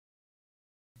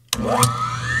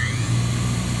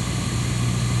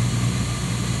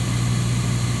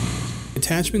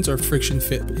Attachments are friction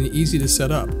fit and easy to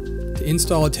set up. To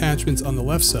install attachments on the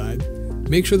left side,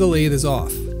 make sure the lathe is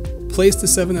off. Place the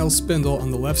 7L spindle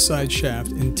on the left side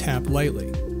shaft and tap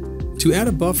lightly. To add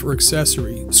a buff or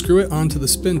accessory, screw it onto the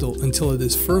spindle until it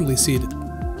is firmly seated.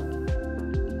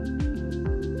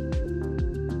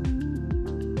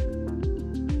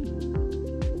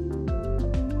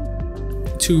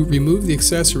 To remove the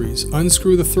accessories,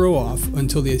 unscrew the throw off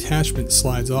until the attachment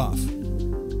slides off.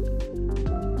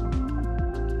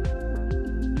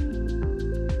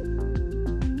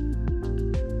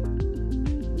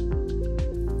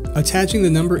 Attaching the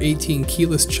number 18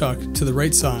 keyless chuck to the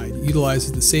right side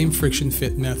utilizes the same friction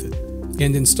fit method,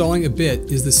 and installing a bit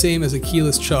is the same as a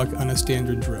keyless chuck on a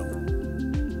standard drill.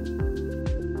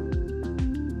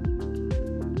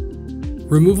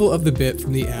 Removal of the bit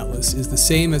from the Atlas is the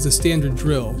same as a standard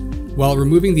drill, while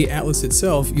removing the Atlas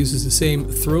itself uses the same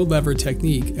throw lever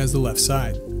technique as the left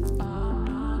side.